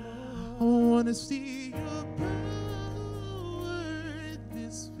 I want to see your power in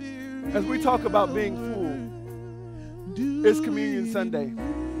this spirit. As we talk about being full, it's Communion Sunday.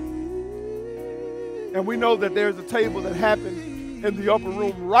 And we know that there's a table that happened in the upper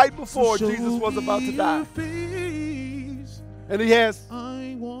room right before Jesus was about to die. And He has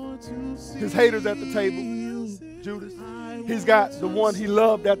His haters at the table, Judas. He's got the one he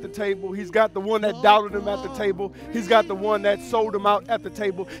loved at the table. He's got the one that doubted him at the table. He's got the one that sold him out at the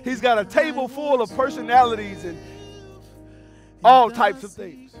table. He's got a table full of personalities and all types of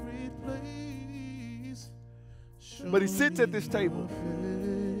things. But he sits at this table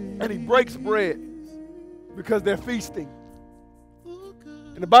and he breaks bread because they're feasting.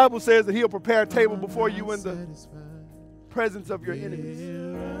 And the Bible says that he'll prepare a table before you in the presence of your enemies.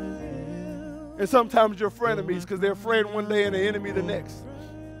 And sometimes you're frenemies because they're a friend one day and an enemy the next.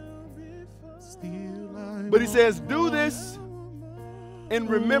 But he says, do this in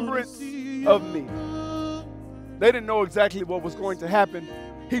remembrance of me. They didn't know exactly what was going to happen.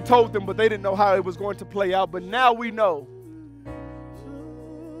 He told them, but they didn't know how it was going to play out. But now we know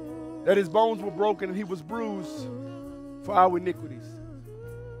that his bones were broken and he was bruised for our iniquities.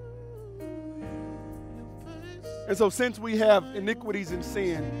 And so since we have iniquities and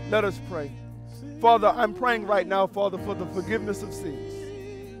sin, let us pray. Father, I'm praying right now, Father, for the forgiveness of sins.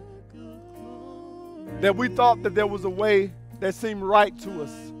 That we thought that there was a way that seemed right to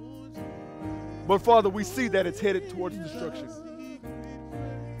us. But Father, we see that it's headed towards destruction.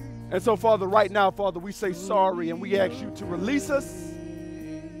 And so, Father, right now, Father, we say sorry and we ask you to release us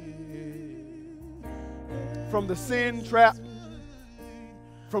from the sin trap,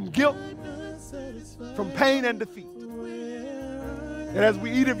 from guilt, from pain and defeat. And as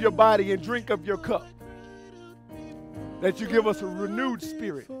we eat of your body and drink of your cup, that you give us a renewed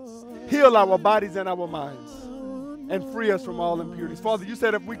spirit, heal our bodies and our minds, and free us from all impurities. Father, you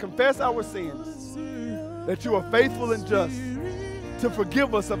said if we confess our sins, that you are faithful and just to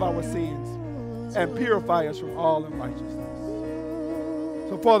forgive us of our sins and purify us from all unrighteousness.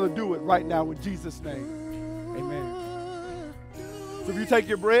 So, Father, do it right now in Jesus' name. Amen. So if you take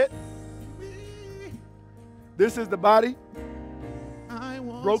your bread, this is the body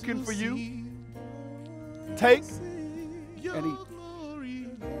broken for you. Take and eat.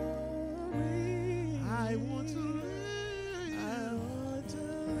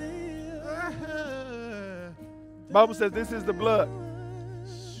 The Bible says this is the blood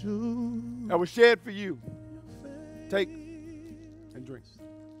that was shed for you. Take and drink.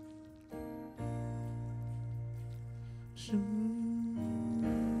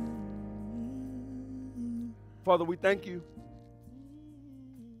 Father, we thank you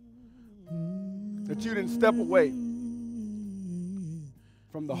that you didn't step away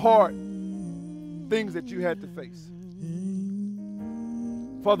from the hard things that you had to face.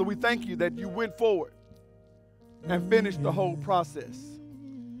 Father, we thank you that you went forward and finished the whole process.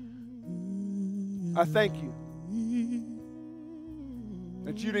 I thank you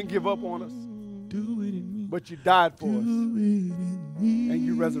that you didn't give up on us, but you died for us and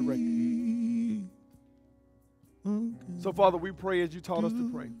you resurrected. So, Father, we pray as you taught us to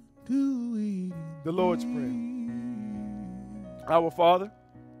pray. The Lord's Prayer. Our Father,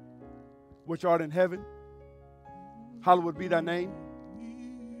 which art in heaven, hallowed be thy name.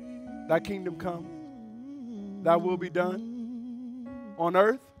 Thy kingdom come. Thy will be done on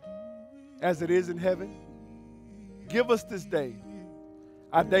earth as it is in heaven. Give us this day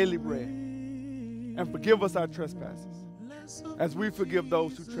our daily bread, and forgive us our trespasses as we forgive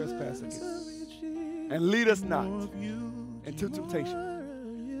those who trespass against us. And lead us not into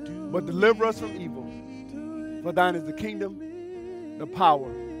temptation, but deliver us from evil. For thine is the kingdom, the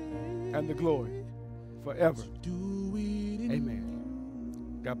power, and the glory forever. Amen.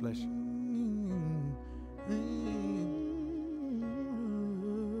 God bless you.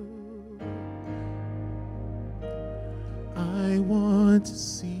 I want to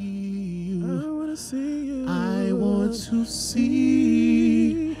see you. I want to see you. I want to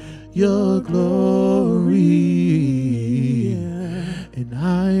see your glory. And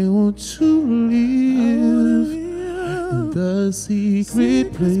I want to live in the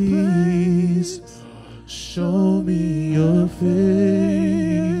secret place. Show me your face.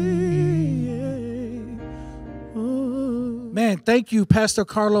 Man, thank you, Pastor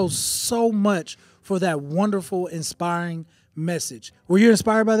Carlos, so much for that wonderful, inspiring message. Were you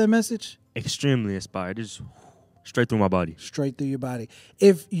inspired by that message? Extremely inspired. Just straight through my body. Straight through your body.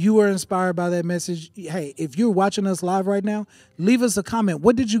 If you were inspired by that message, hey, if you're watching us live right now, leave us a comment.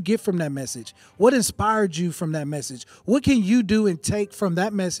 What did you get from that message? What inspired you from that message? What can you do and take from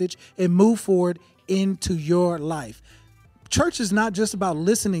that message and move forward into your life? church is not just about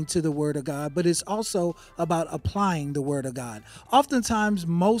listening to the word of God, but it's also about applying the word of God. Oftentimes,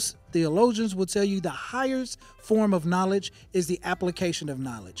 most theologians will tell you the highest form of knowledge is the application of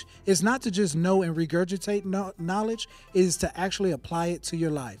knowledge. It's not to just know and regurgitate knowledge, it is to actually apply it to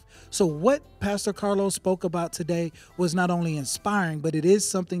your life. So what Pastor Carlos spoke about today was not only inspiring, but it is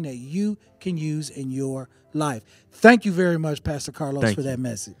something that you can use in your life. Thank you very much, Pastor Carlos, for that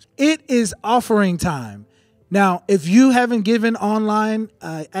message. It is offering time. Now, if you haven't given online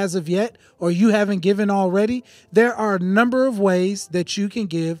as of yet, or you haven't given already, there are a number of ways that you can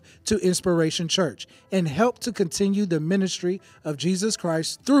give to Inspiration Church and help to continue the ministry of Jesus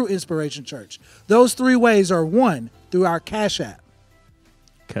Christ through Inspiration Church. Those 3 ways are: 1, through our Cash App.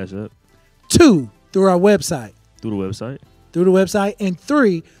 Cash App. 2, through our website. Through the website. Through the website. And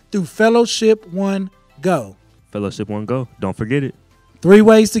 3, through Fellowship One Go. Fellowship One Go. Don't forget it. 3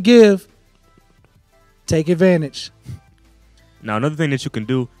 ways to give. Take advantage. Now, another thing that you can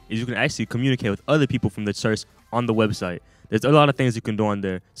do is you can actually communicate with other people from the church on the website. There's a lot of things you can do on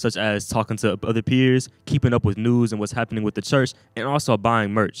there, such as talking to other peers, keeping up with news and what's happening with the church, and also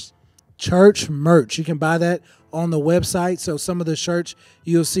buying merch. Church merch. You can buy that on the website. So some of the church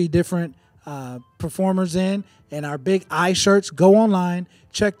you'll see different performers in, and our big I shirts. Go online,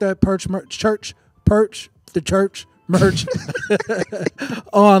 check that the church merch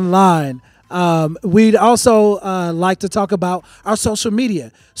online. We'd also like to talk about our social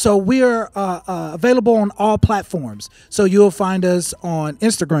media. So we are available on all platforms. So you'll find us on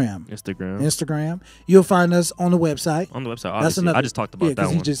Instagram. You'll find us on the website. That's another. I just talked about that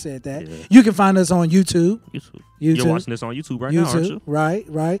one. You just said that. Yeah. You can find us on YouTube. You're watching this on YouTube now, aren't you?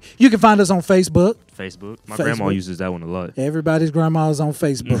 Right. You can find us on Facebook. My grandma uses that one a lot. Everybody's grandma is on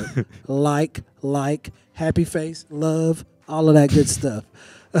Facebook. like, happy face, love, all of that good stuff.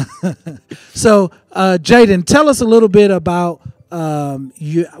 So, Jaden, tell us a little bit about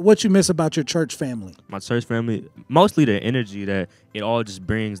what you miss about your church family. My church family, mostly the energy that it all just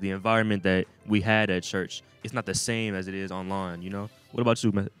brings, the environment that we had at church. It's not the same as it is online, you know? What about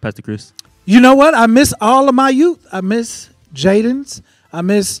you, Pastor Chris? You know what? I miss all of my youth. I miss Jaden's. I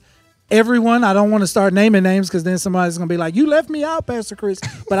miss everyone. I don't want to start naming names because then somebody's going to be like, you left me out, Pastor Chris.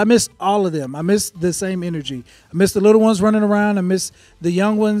 But I miss all of them. I miss the same energy. I miss the little ones running around. I miss the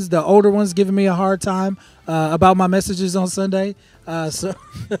young ones, the older ones giving me a hard time about my messages on Sunday. So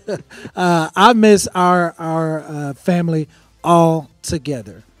I miss our family all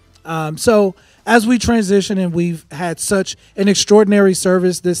together. So as we transition and we've had such an extraordinary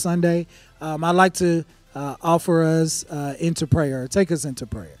service this Sunday, I'd like to offer us into prayer. Take us into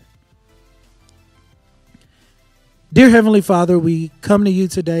prayer. Dear Heavenly Father, we come to you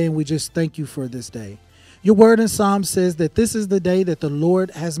today and we just thank you for this day. Your word in Psalm says that this is the day that the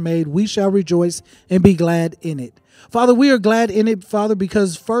Lord has made. We shall rejoice and be glad in it. Father, we are glad in it, Father,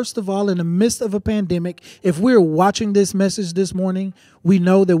 because first of all, in the midst of a pandemic, if we're watching this message this morning, we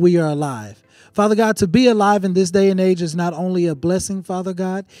know that we are alive. Father God, to be alive in this day and age is not only a blessing, Father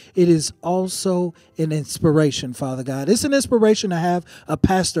God, it is also an inspiration, Father God. It's an inspiration to have a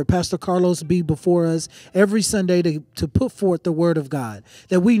pastor, Pastor Carlos, be before us every Sunday to put forth the word of God,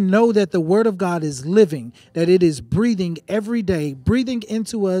 that we know that the word of God is living, that it is breathing every day, breathing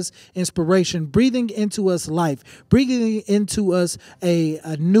into us inspiration, breathing into us life, breathing into us a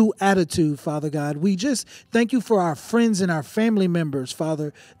new attitude, Father God. We just thank you for our friends and our family members,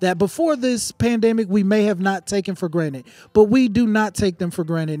 Father, that before this pandemic we may have not taken for granted, but we do not take them for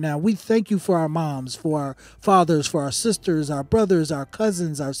granted now. We thank you for our moms, for our fathers, for our sisters, our brothers, our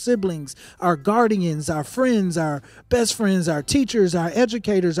cousins, our siblings, our guardians, our friends, our best friends, our teachers, our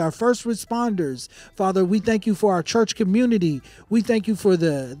educators, our first responders. Father, we thank you for our church community. We thank you for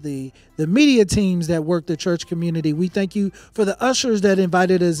the media teams that work the church community. We thank you for the ushers that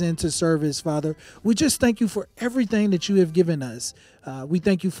invited us into service, Father. We just thank you for everything that you have given us. We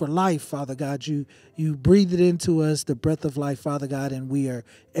thank you for life, Father God. You breathed into us the breath of life, Father God, and we are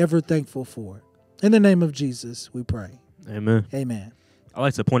ever thankful for it. In the name of Jesus, we pray. Amen. Amen. I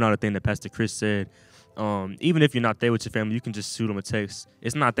like to point out a thing that Pastor Chris said. Even if you're not there with your family, you can just shoot them a text.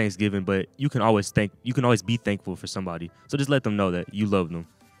 It's not Thanksgiving, but you can always be thankful for somebody. So just let them know that you love them.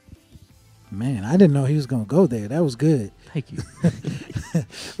 Man, I didn't know he was going to go there. That was good. Thank you.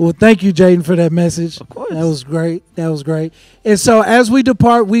 Well, thank you, Jaden, for that message. Of course. That was great. That was great. And so as we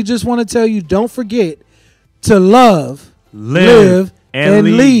depart, we just want to tell you, don't forget to love, live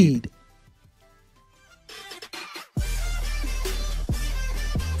and lead.